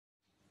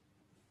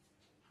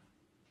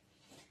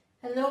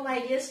Hello my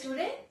dear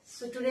students.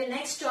 So today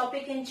next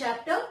topic in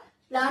chapter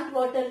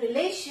plant-water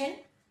relation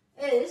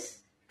is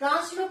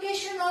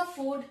translocation of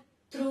food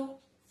through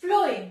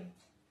phloem.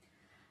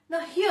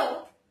 Now here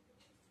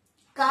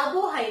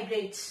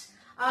carbohydrates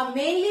are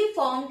mainly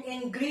formed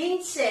in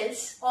green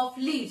cells of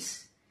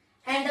leaves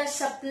and are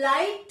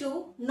supplied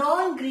to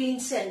non-green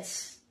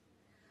cells.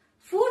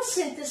 Food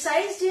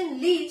synthesized in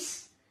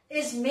leaves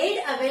is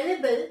made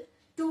available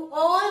to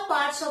all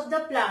parts of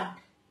the plant,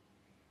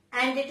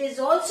 and it is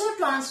also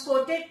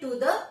transported to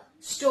the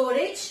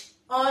storage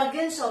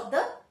organs of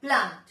the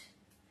plant.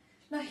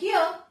 Now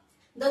here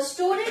the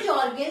storage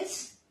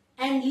organs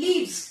and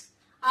leaves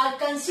are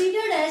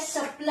considered as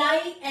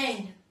supply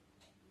end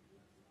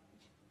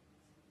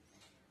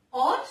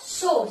or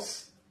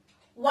source,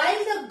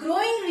 while the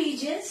growing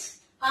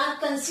regions are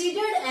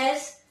considered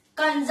as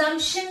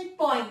consumption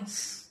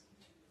points.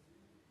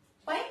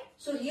 Fine.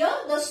 So here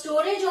the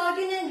storage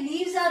organ and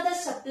leaves are the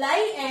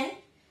supply end,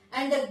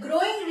 and the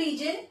growing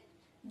region,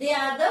 they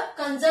are the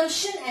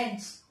consumption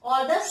ends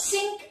or the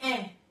sink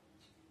end.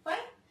 Fine.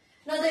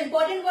 Now the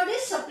important word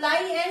is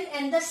supply end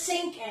and the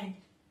sink end.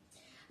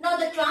 Now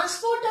the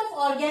transport of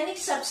organic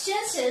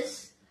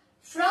substances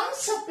from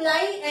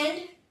supply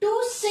end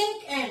to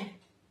sink end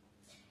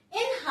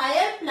in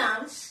higher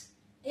plants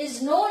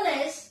is known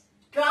as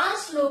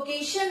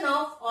translocation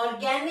of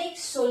organic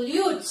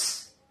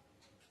solutes.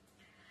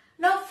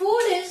 Now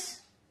food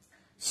is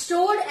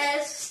stored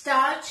as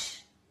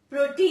starch,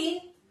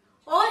 protein,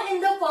 or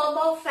in the form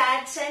of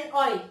fats and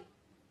oil,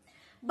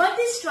 but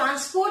is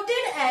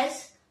transported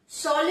as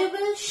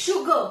soluble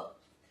sugar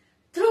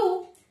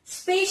through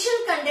spatial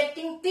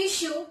conducting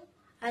tissue,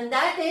 and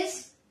that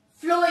is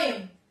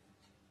phloem.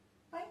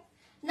 Right?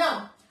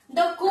 Now,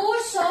 the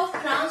course of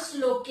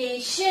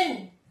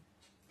translocation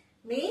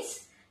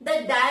means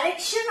the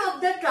direction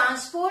of the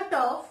transport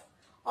of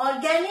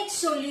organic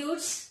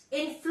solutes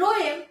in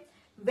phloem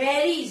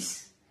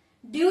varies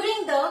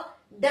during the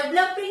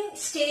developing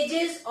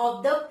stages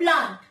of the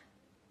plant.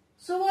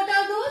 So what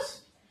are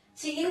those?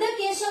 See, in the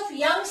case of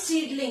young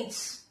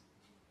seedlings,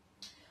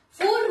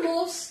 food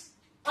moves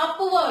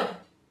upward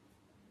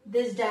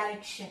this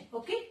direction.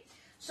 Okay.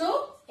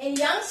 So in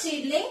young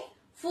seedling,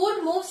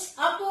 food moves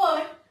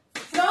upward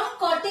from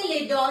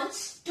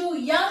cotyledons to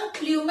young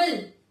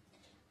plumule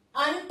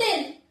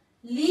until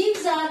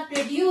leaves are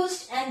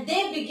produced and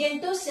they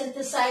begin to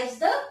synthesize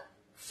the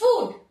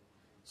food.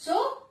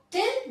 So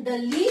till the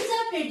leaves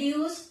are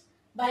produced,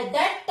 by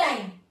that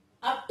time,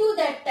 up to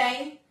that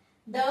time,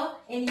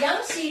 in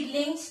young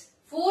seedlings,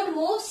 food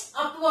moves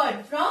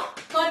upward from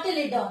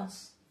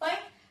cotyledons. Fine.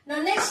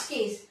 Now next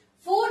case,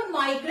 food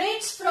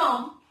migrates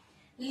from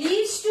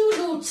leaves to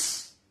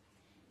roots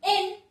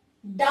in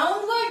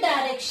downward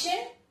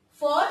direction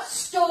for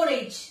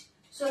storage.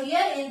 So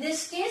here in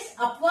this case,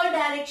 upward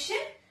direction,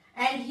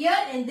 and here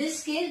in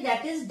this case,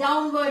 that is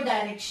downward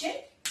direction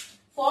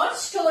for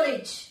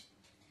storage.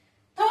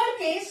 Third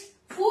case,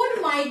 food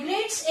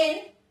migrates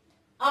in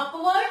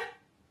upward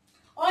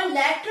or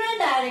lateral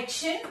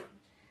direction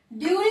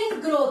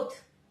during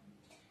growth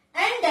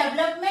and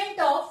development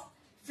of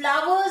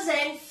flowers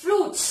and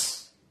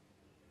fruits.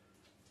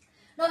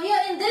 Now here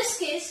in this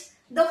case,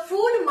 the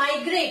food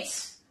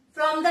migrates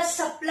from the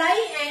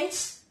supply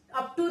ends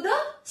up to the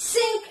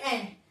sink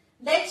end.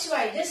 That's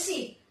why, just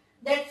see,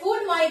 that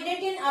food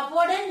migrates in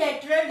upward and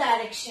lateral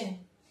direction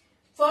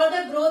for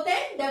the growth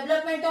and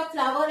development of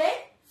flower and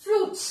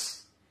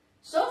fruits.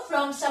 So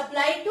from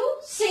supply to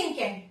sink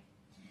end.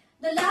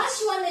 The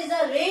last one is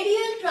the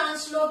radial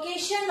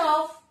translocation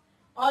of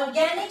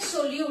organic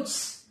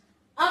solutes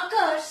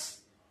occurs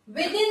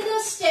within the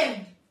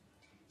stem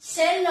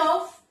cell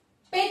of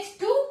pith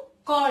to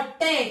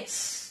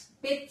cortex.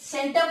 Pith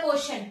center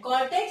portion,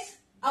 cortex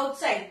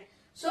outside.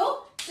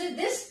 So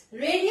this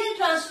radial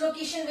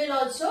translocation will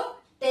also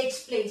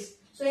takes place.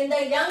 So in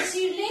the young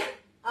seedling,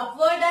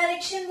 upward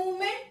direction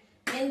movement,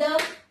 in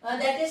the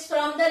that is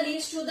from the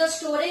leaves to the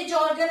storage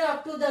organ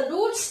up to the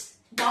roots,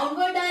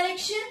 downward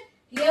direction.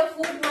 Here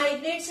food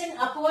migrates in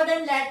upward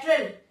and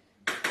lateral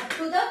up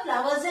to the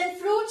flowers and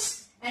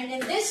fruits, and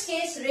in this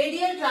case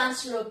radial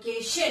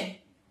translocation.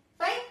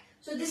 Fine.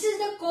 So this is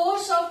the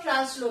course of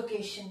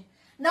translocation.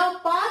 Now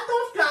path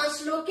of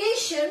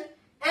translocation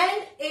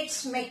and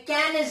its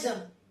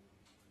mechanism.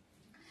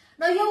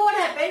 Now here what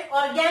happened?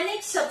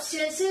 Organic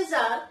substances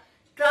are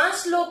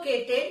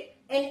translocated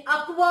in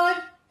upward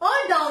or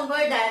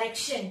downward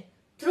direction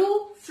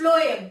through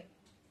phloem.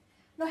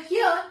 Now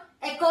here,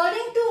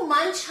 according to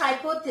Munch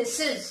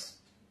hypothesis,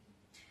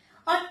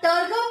 a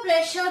turgor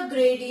pressure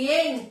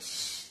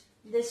gradient,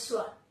 this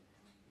one,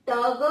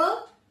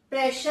 turgor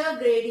pressure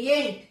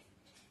gradient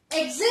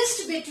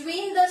exists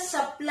between the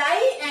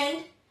supply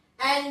end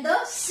and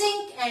the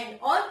sink end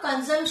or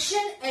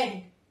consumption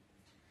end.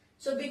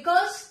 So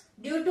because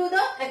due to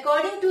the,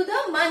 according to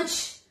the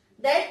Munch,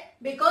 that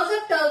because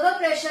of turgor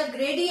pressure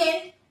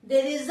gradient,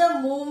 there is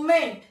a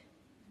movement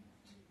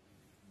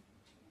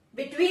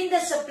between the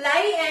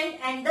supply end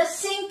and the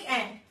sink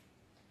end.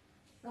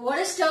 Now, what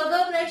is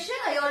turgor pressure?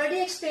 I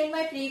already explained in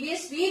my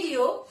previous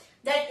video.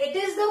 that it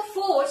is the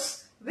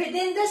force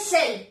within the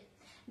cell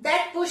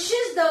that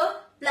pushes the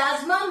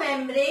plasma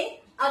membrane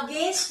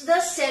against the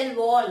cell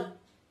wall,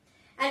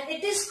 and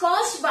it is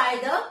caused by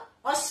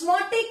the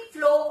osmotic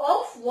flow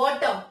of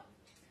water.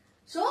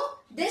 So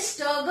this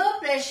turgor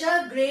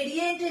pressure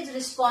gradient is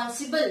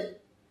responsible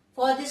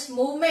for this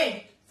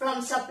movement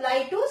from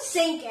supply to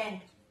sink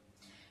end.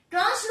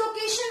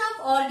 Translocation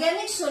of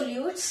organic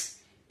solutes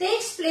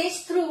takes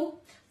place through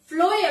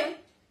phloem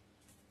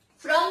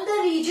from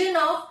the region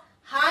of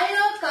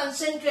higher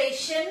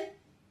concentration.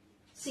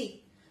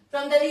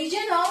 From the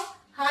region of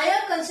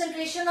higher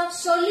concentration of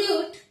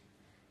solute,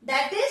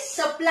 that is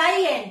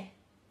supply end.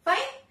 Fine.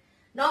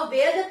 Now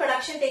where the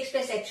production takes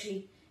place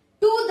actually?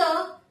 To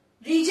the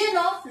region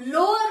of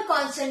lower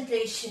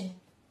concentration,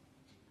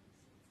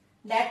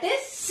 that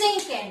is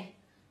sink end.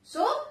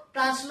 So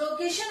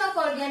translocation of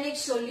organic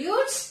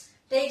solutes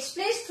takes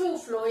place through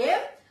phloem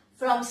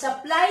from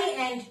supply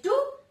end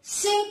to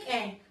sink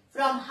end,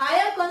 from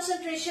higher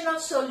concentration of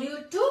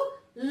solute to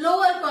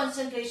lower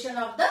concentration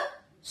of the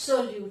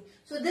solute.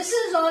 So this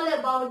is all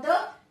about the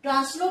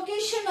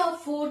translocation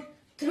of food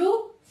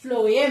through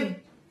phloem.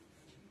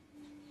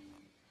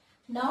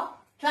 Now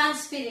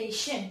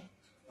transpiration.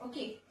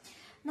 Okay.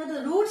 Now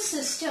the root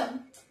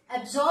system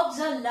absorbs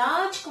a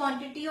large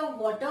quantity of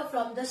water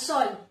from the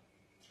soil.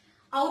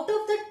 Out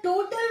of the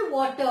total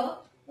water,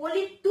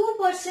 only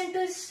 2%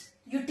 is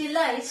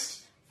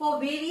utilized for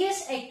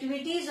various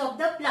activities of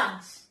the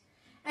plants,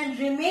 and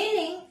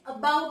remaining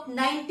about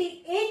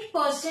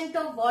 98%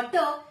 of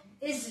water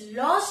is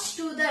lost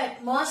to the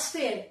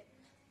atmosphere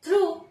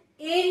through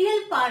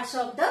aerial parts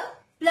of the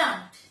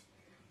plant.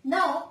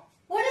 Now,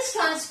 what is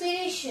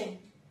transpiration?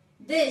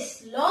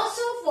 This loss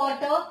of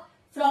water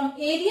from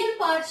aerial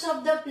parts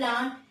of the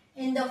plant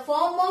in the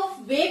form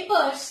of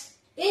vapors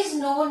is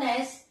known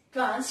as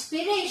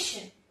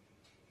transpiration.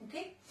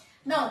 Okay.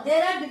 Now,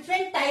 there are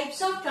different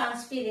types of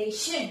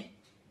transpiration.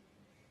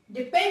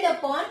 Depend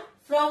upon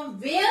from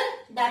where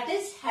that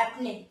is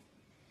happening.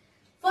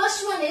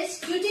 First one is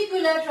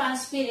cuticular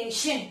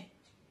transpiration.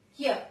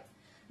 Here.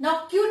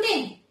 Now,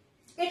 cutin,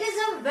 it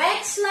is a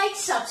wax-like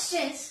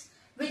substance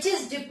which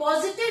is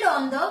deposited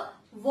on the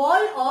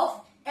wall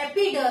of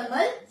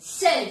epidermal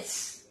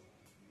cells.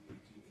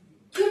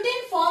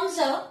 Cutin forms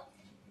a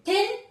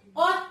thin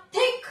or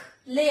thick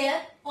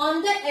layer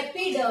on the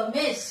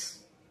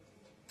epidermis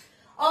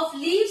of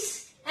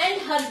leaves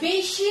and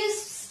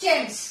herbaceous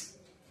stems,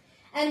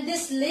 and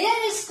this layer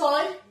is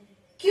called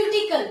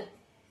cuticle.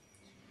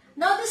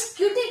 Now this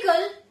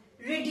cuticle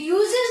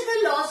reduces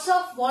the loss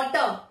of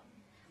water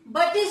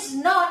but is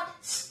not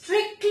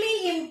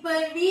strictly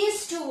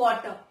impervious to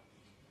water.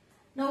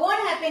 Now what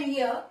happened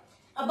here?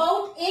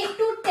 About 8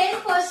 to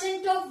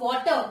 10% of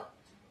water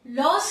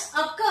loss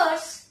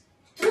occurs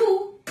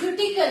through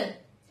cuticle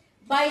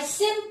by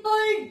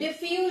simple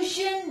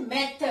diffusion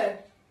method.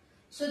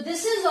 So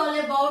this is all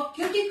about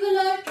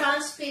cuticular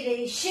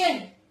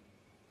transpiration.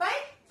 Fine.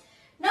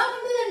 Now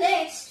come to the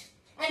next,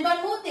 and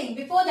one more thing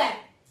before that.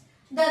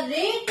 The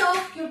rate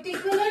of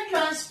cuticular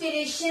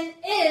transpiration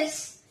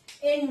is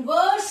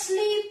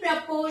inversely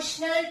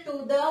proportional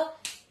to the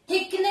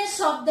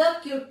thickness of the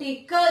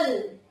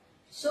cuticle.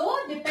 So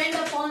depend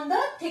upon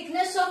the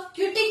thickness of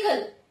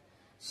cuticle.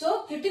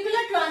 So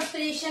cuticular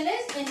transpiration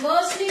is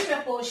inversely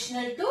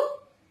proportional to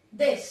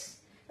this.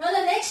 Now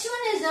the next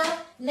one is a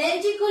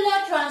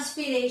lenticular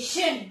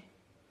transpiration.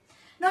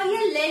 Now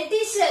here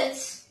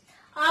lenticels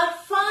are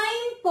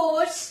fine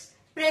pores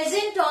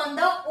present on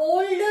the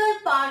older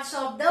parts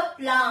of the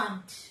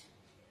plant.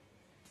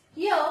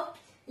 Here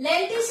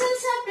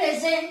lenticels are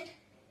present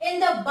in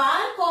the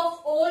bark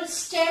of old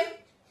stem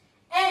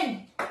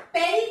and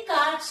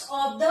pericarps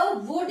of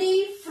the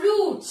woody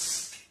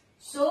fruits.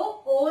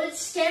 So old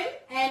stem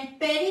and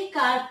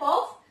pericarp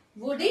of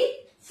woody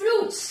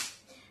fruits.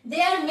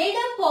 They are made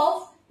up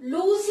of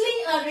loosely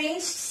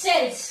arranged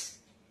cells,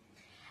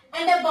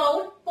 and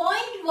about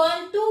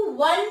 0.1 to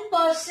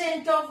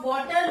 1% of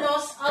water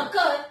loss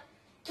occur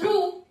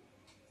through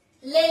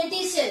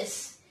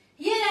lenticels.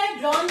 Here I have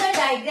drawn the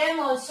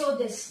diagram also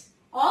this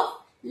of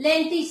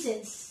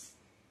lenticels.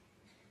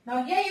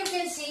 Now here you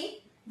can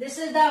see this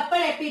is the upper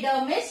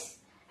epidermis,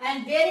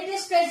 and where it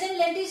is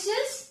present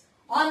lenticels?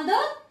 On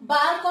the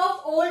bark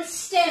of old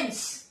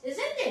stems,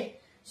 isn't it?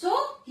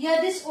 So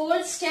here this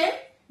old stem,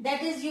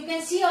 that is you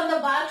can see on the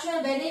bark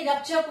very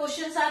rupture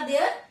portions are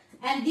there,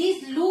 and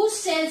these loose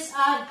cells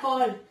are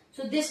called.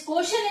 So this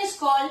portion is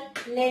called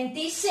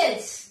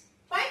lenticels.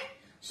 Fine.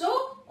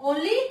 So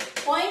only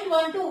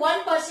 0.1 to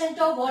 1%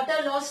 of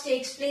water loss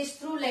takes place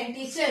through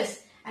lenticels,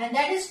 and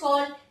that is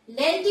called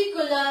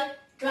lenticular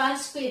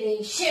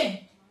transpiration.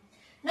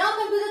 Now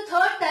come to the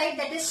third type,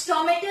 that is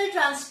stomatal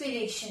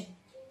transpiration.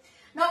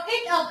 Now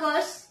it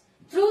occurs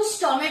through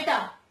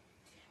stomata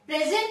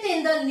present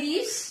in the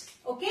leaves,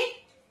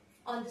 okay,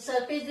 on the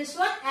surface this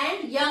one,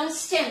 and young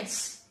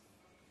stems.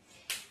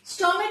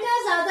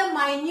 Stomatas are the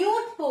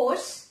minute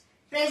pores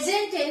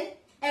present in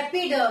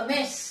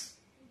epidermis.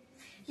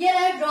 Here I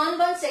have drawn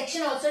one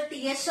section also,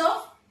 TS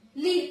of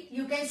leaf.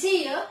 You can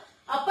see here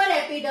upper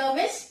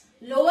epidermis,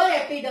 lower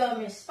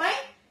epidermis. Fine.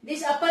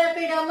 This upper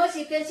epidermis,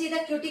 you can see the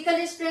cuticle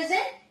is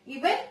present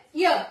even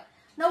here.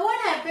 Now what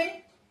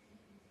happened?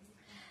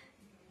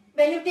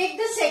 When you take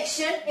the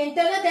section,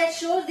 internal that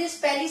shows this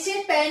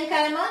palisade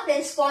parenchyma,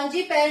 then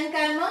spongy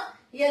parenchyma,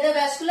 here the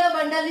vascular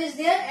bundle is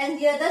there and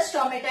here the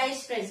stomata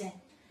is present.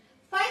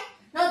 Fine.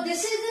 Now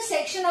this is the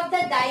section of the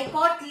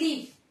dicot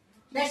leaf.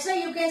 That's why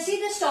you can see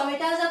the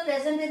stomatas are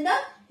present in the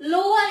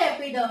lower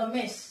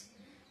epidermis.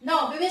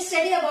 Now we will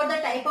study about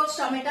the type of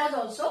stomatas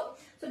also.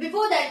 So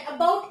before that,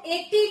 about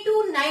 80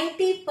 to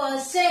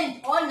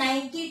 90% or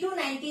 90 to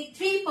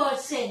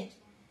 93%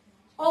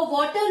 of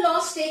water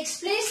loss takes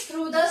place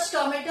through the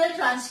stomatal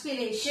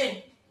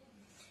transpiration.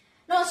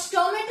 Now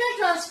stomatal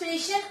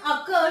transpiration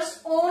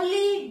occurs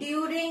only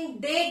during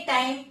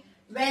daytime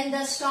when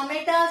the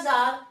stomatas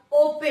are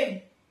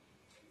open.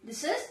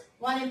 This is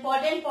one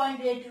important point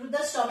related to the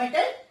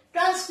stomatal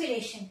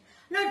transpiration.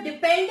 Now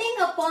depending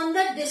upon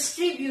the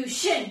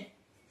distribution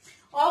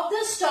of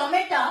the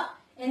stomata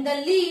in the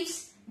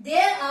leaves,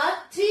 there are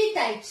three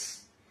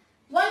types.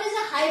 One is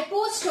a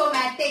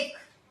hypostomatic.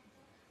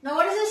 Now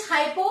what is this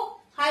hypo?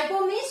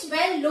 Hypo means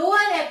when lower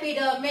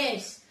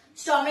epidermis.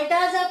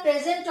 Stomatas are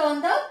present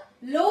on the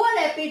lower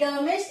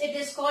epidermis. It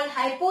is called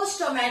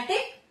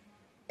hypostomatic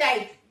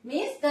type.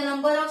 Means the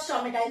number of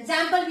stomata.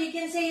 Example, we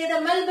can say here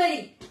the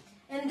mulberry.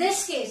 In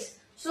this case,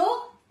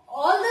 so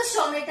all the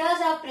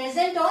stomatas are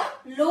present on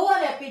lower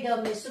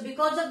epidermis. So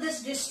because of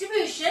this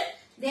distribution,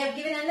 they have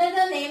given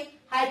another name,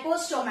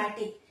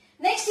 hypostomatic.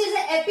 Next is the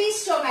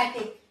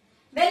epistomatic.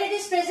 When it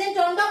is present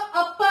on the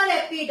upper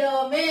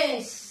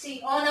epidermis.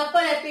 See, on upper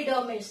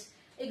epidermis.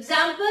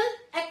 Example,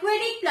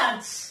 aquatic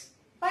plants.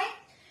 Fine.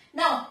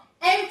 Now,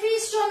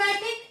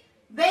 amphistomatic,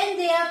 when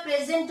they are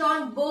present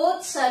on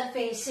both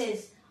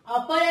surfaces.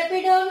 Upper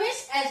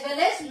epidermis as well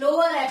as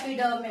lower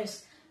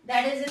epidermis.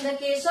 That is in the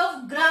case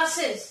of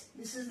grasses.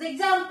 This is the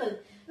example.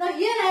 Now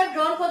here I have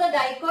drawn for the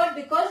dicot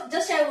because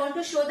just I want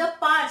to show the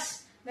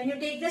parts. When you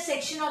take the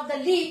section of the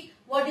leaf,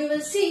 what you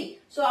will see.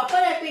 So upper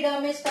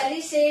epidermis,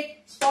 palisade,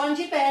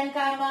 spongy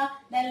parenchyma,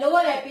 then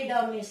lower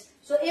epidermis.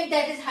 So if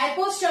that is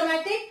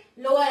hypostomatic,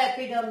 lower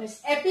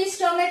epidermis.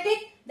 Epistomatic,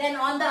 then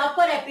on the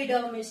upper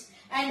epidermis.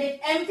 And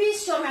if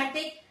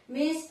amphistomatic,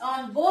 means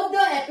on both the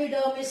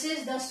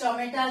epidermises, the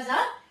stomatas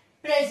are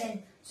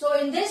present. So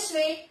in this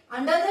way,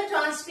 under the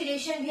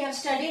transpiration, we have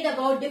studied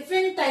about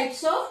different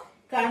types of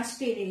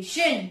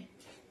transpiration.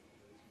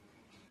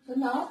 So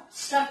now,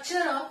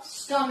 structure of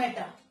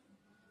stomata.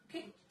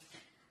 Okay.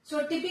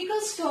 So typical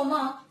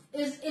stoma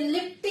is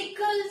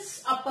elliptical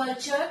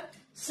aperture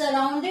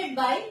surrounded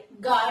by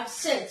guard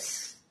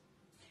cells.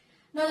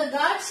 Now the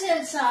guard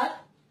cells are,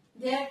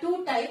 there are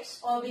two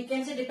types, or we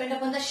can say depend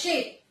upon the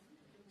shape.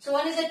 So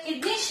one is a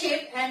kidney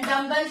shape and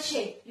dumbbell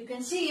shape. You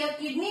can see here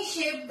kidney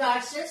shaped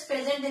guard cells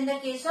present in the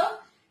case of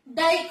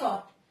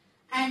dicot,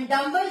 and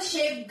dumbbell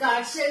shaped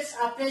guard cells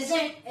are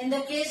present in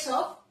the case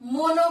of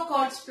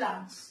monocots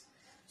plants.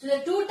 So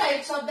the two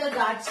types of the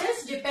guard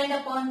cells depend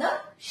upon the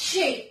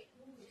shape.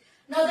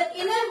 Now the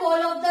inner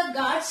wall of the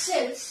guard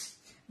cells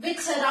which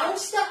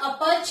surrounds the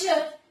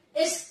aperture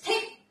is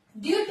thick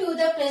due to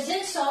the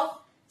presence of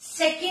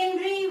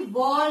secondary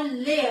wall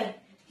layer.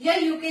 Here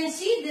you can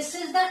see this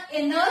is the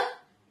inner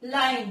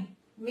line,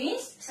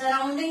 means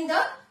surrounding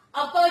the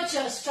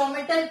aperture,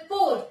 stomatal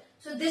pore.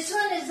 So this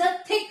one is a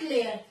thick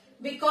layer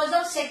because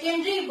of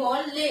secondary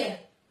wall layer.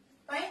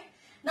 Fine.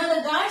 Now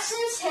the guard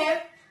cells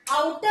have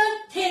outer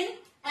thin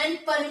and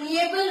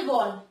permeable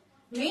wall,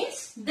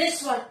 means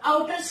this one,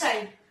 outer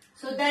side.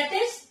 So that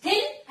is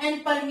thin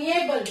and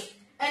permeable,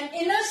 and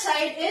inner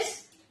side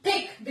is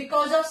thick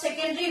because of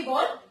secondary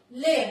wall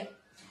layer.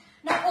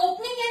 Now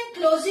opening and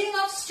closing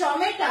of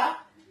stomata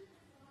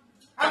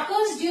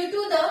occurs due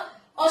to the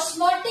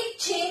osmotic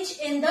change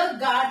in the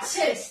guard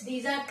cells.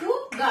 These are two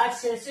guard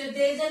cells. So if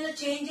there is a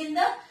change in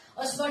the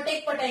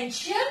osmotic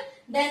potential,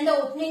 then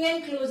the opening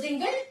and closing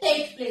will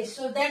take place.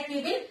 So that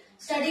we will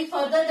study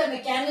further the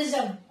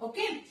mechanism.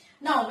 Okay.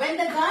 Now when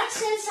the guard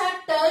cells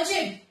are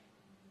turgid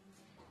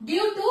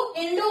due to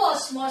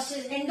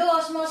endoosmosis.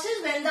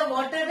 Endoosmosis, when the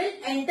water will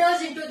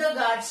enters into the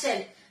guard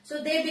cell.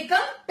 So they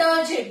become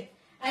turgid,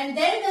 and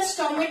then the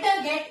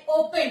stomata get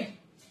opened.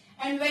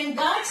 And when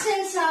guard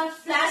cells are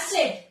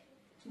flaccid,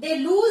 they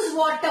lose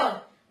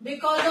water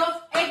because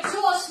of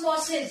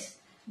exoosmosis.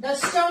 The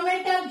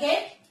stomata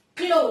get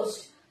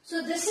closed.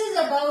 So this is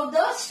about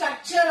the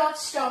structure of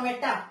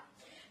stomata.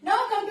 Now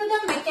come to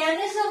the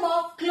mechanism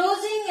of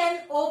closing and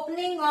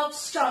opening of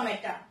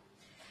stomata.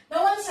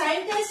 Now one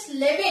scientist,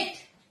 Levitt,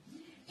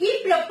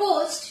 he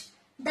proposed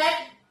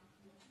that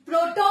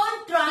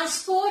proton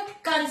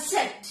transport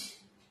concept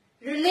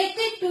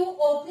related to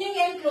opening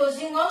and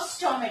closing of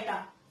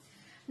stomata.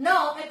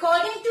 Now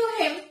according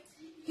to him,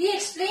 he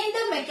explained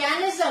the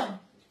mechanism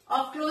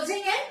of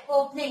closing and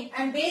opening,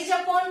 and based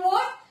upon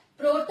what?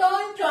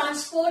 Proton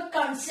transport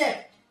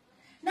concept.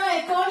 Now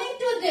according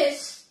to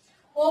this,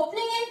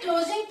 opening and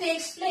closing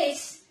takes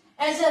place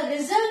as a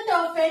result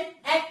of an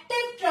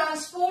active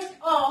transport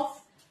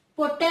of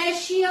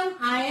potassium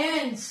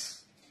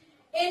ions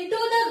into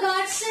the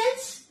guard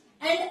cells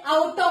and out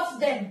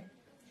them.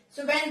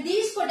 So when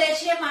these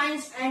potassium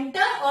ions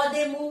enter or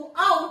they move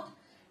out,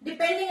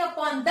 depending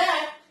upon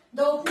that,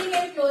 the opening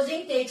and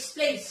closing takes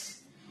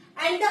place.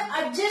 And the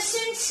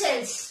adjacent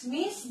cells,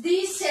 means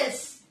these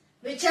cells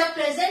which are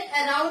present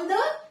around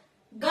the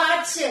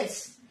guard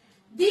cells.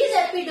 These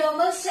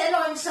epidermal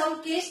cell, or in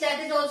some case that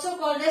is also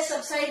called as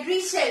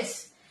subsidiary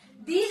cells.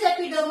 These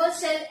epidermal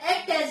cells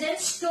act as in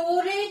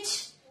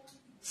storage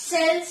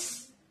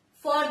cells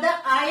for the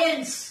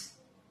ions,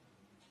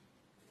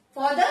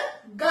 for the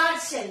guard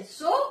cells.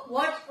 So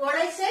what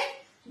I said,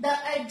 the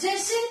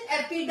adjacent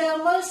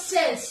epidermal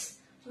cells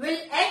will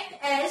act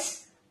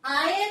as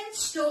ion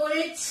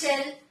storage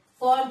cell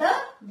for the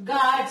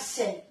guard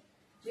cell,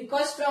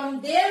 because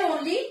from there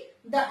only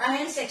the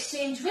ions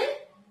exchange will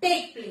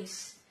take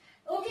place.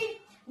 Okay,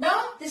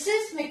 now this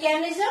is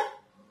mechanism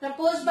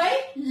proposed by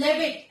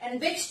Leavitt,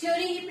 and which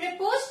theory he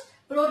proposed?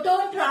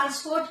 Proton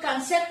transport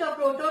concept or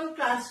proton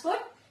transport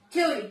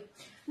theory.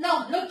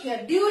 Now look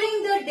here,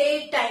 during the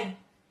daytime,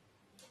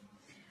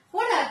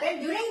 what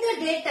happened? During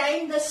the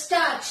daytime, the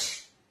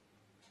starch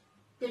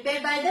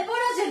prepared by the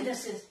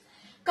photosynthesis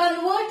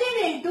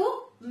converted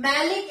into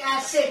malic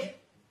acid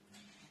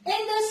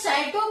in the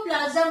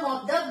cytoplasm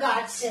of the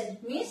guard cell,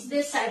 means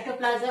this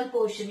cytoplasm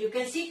portion. You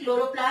can see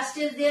chloroplast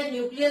is there,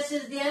 nucleus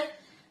is there,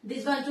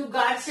 these one two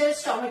guard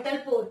cells,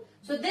 stomatal pore.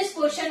 So this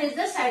portion is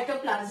the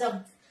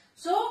cytoplasm.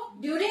 So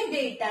during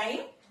daytime,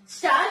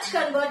 starch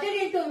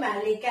converted into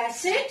malic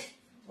acid,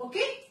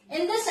 okay,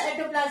 in the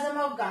cytoplasm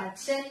of guard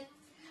cell.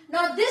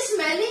 Now this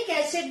malic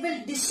acid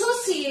will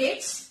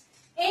dissociate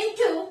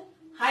into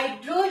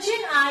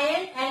hydrogen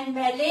ion and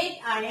malate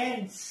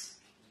ions.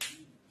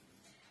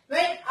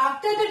 When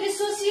after the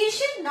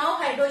dissociation, now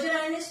hydrogen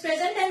ion is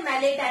present and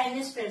malate ion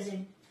is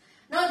present.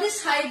 Now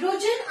this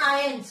hydrogen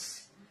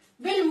ions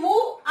will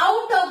move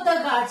out of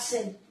the guard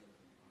cell,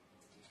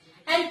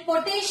 and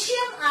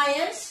potassium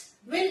ions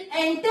will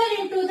enter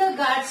into the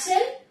guard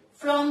cell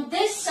from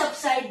this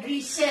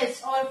subsidiary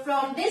cells or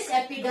from this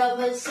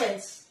epidermal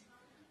cells.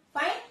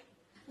 Fine.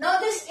 Now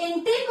this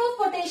intake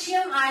of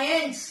potassium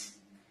ions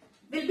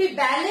will be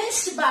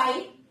balanced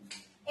by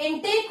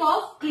intake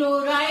of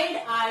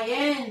chloride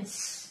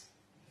ions.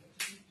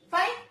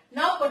 Fine.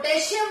 Now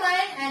potassium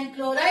ion and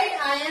chloride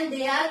ion,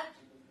 they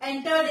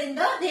entered in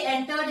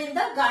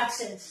the guard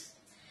cells.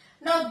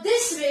 Now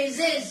this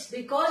raises,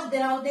 because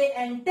now they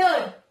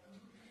entered,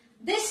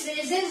 this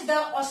raises the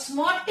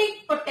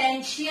osmotic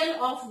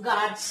potential of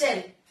guard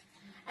cell.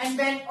 And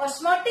when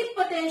osmotic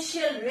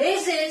potential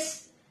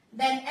raises,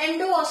 then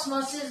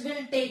endoosmosis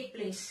will take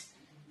place.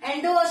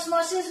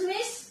 Endoosmosis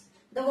means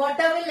the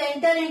water will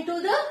enter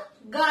into the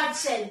guard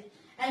cell,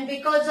 and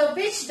because of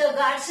which the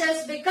guard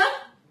cells become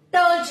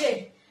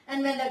turgid.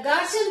 And when the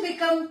guard cells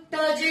become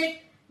turgid,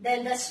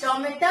 then the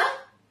stomata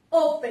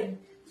open.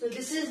 So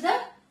this is the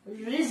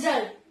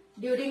result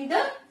during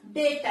the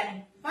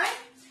daytime. Fine.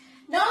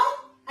 Now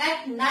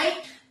at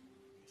night,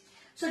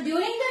 so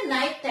during the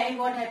night time,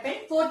 what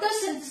happened?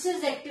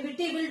 Photosynthesis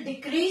activity will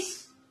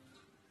decrease.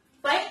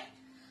 Fine.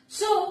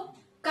 So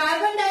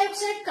carbon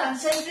dioxide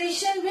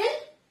concentration will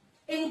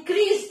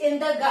increase in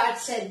the guard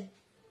cell,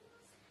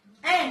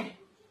 and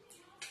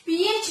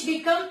pH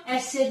become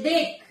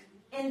acidic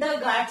in the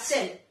guard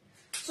cell.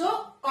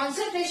 So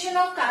concentration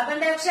of carbon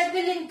dioxide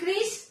will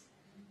increase,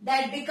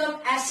 that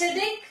become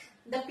acidic,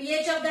 the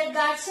pH of that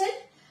guard cell.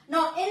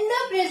 Now in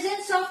the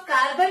presence of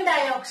carbon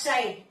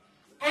dioxide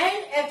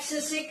and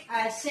abscisic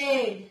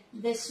acid,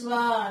 this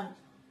one,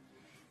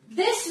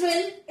 this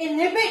will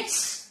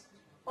inhibits,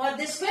 or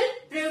this will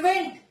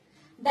prevent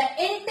the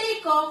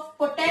intake of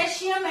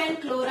potassium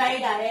and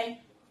chloride ion.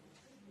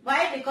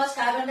 Why? Because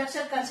carbon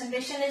dioxide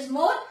concentration is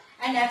more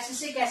and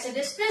abscisic acid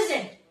is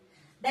present.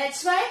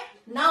 That's why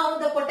now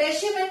the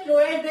potassium and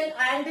chloride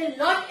ion will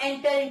not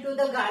enter into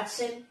the guard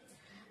cell.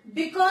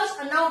 Because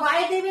now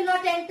why they will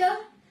not enter?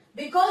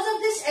 Because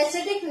of this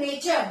acidic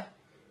nature,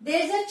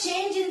 there is a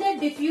change in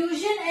the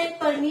diffusion and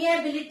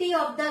permeability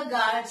of the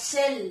guard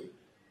cell.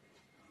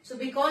 So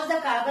because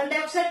the carbon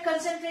dioxide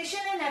concentration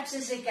and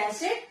abscisic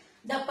acid,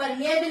 the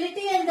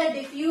permeability and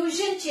the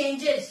diffusion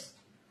changes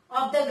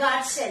of the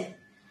guard cell,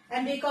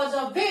 and because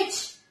of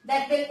which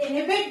that will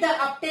inhibit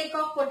the uptake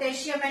of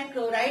potassium and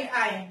chloride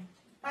ion.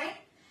 Fine.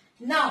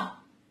 Now,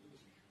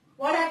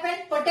 what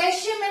happened?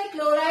 Potassium and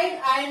chloride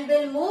ion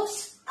will move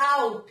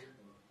out.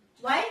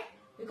 Why?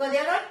 Because they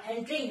are not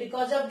entering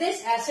because of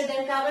this acid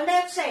and carbon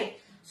dioxide.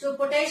 So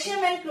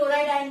potassium and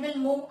chloride ion will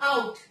move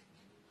out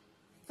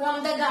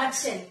from the guard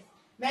cell.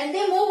 When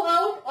they move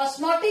out,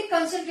 osmotic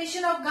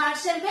concentration of guard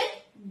cell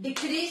will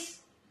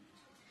decrease.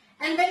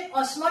 And when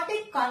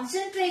osmotic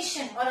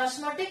concentration or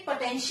osmotic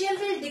potential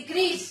will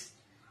decrease,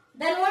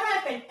 then what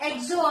happened?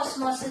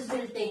 Exoosmosis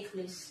will take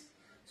place.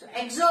 So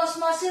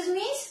exoosmosis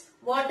means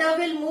water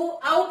will move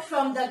out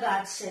from the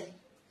guard cell.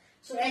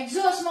 So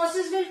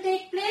exoosmosis will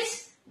take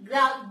place.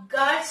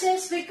 Guard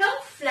cells become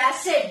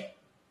flaccid.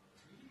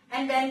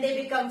 And when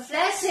they become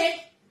flaccid,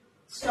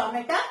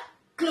 stomata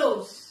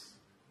close.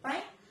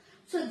 Fine.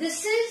 So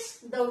this is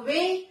the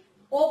way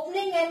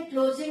opening and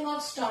closing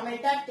of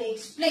stomata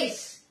takes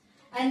place.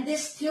 And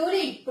this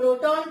theory,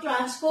 proton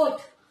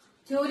transport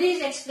theory,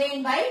 is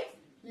explained by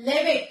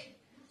Levitt.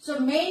 So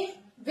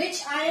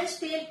which ions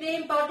play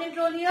important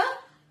role here?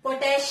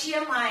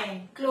 Potassium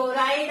ion,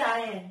 chloride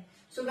ion.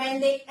 So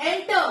when they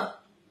enter,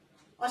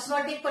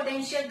 osmotic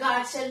potential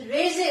guard cell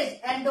raises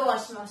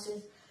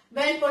endoosmosis.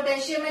 When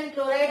potassium and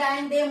chloride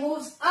ion, they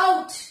moves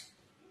out,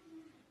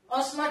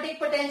 osmotic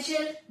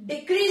potential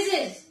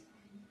decreases.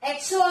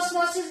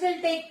 Exoosmosis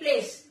will take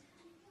place.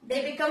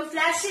 They become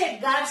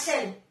flaccid, guard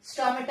cell.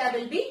 Stomata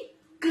will be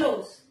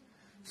closed.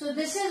 So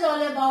this is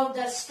all about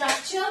the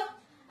structure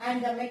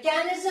and the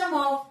mechanism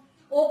of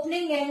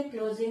opening and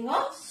closing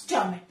of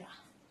stomata.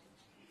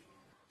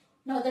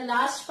 Now the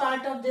last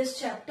part of this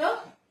chapter,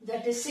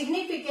 that is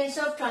significance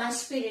of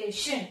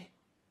transpiration.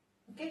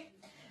 Okay.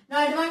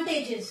 Now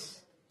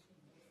advantages.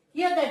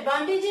 Here the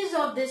advantages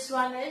of this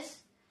one is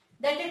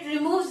that it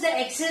removes the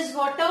excess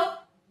water.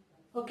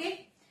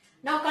 Okay.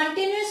 Now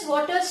continuous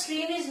water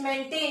stream is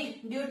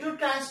maintained due to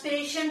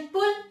transpiration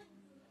pull.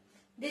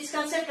 This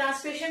concept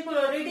transpiration pull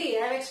already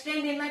I have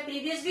explained in my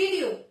previous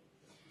video.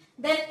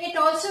 Then it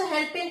also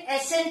helps in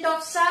ascent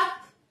of sap.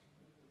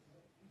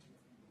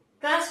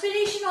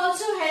 Transpiration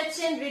also helps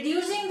in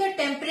reducing the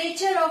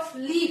temperature of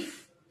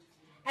leaf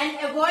and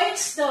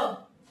avoids the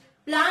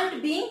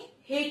plant being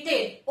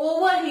heated,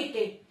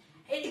 overheated.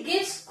 It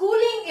gives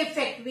cooling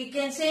effect, we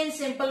can say in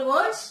simple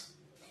words.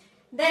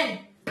 Then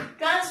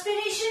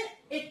transpiration,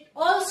 it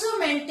also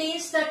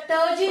maintains the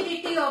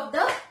turgidity of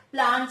the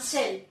plant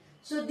cell.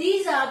 So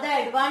these are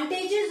the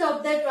advantages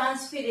of the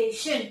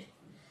transpiration.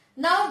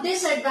 Now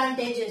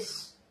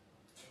disadvantages.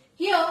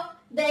 Here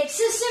the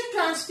excessive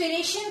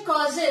transpiration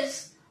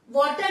causes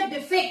water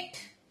defect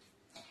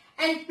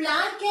and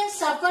plant can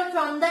suffer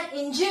from the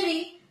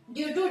injury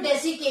due to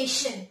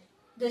desiccation.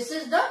 This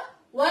is the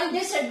one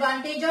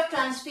disadvantage of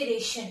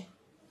transpiration.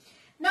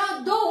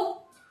 Now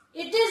though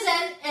it is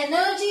an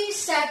energy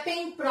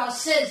sapping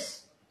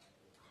process,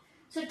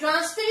 so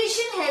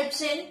transpiration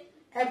helps in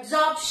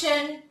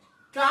absorption,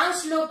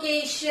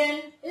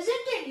 translocation,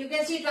 isn't it? You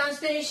can see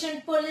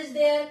transpiration pull is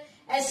there,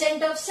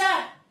 ascent of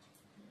sap.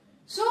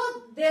 So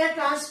their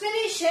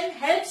transpiration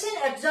helps in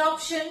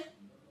absorption,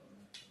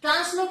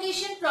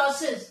 translocation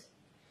process.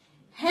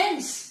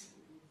 Hence,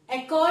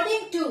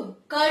 according to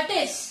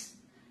Curtis,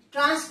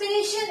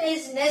 transpiration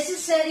is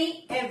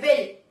necessary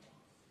evil.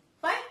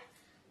 Fine.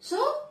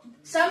 So,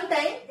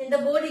 sometime in the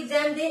board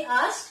exam they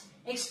asked,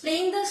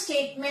 explain the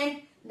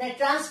statement that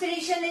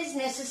transpiration is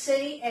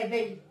necessary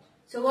evil.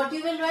 So, what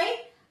you will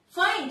write?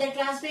 Find that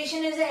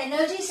transpiration is an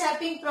energy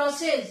sapping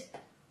process,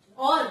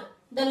 or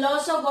the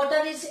loss of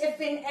water is if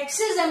in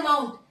excess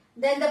amount,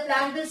 then the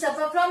plant will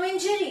suffer from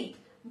injury.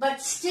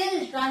 But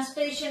still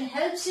transpiration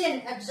helps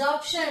in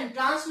absorption,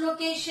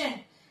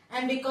 translocation,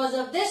 and because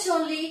of this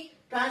only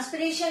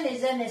transpiration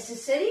is a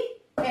necessary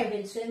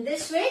evil. So in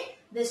this way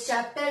this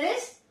chapter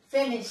is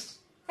finished.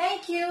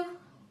 Thank you.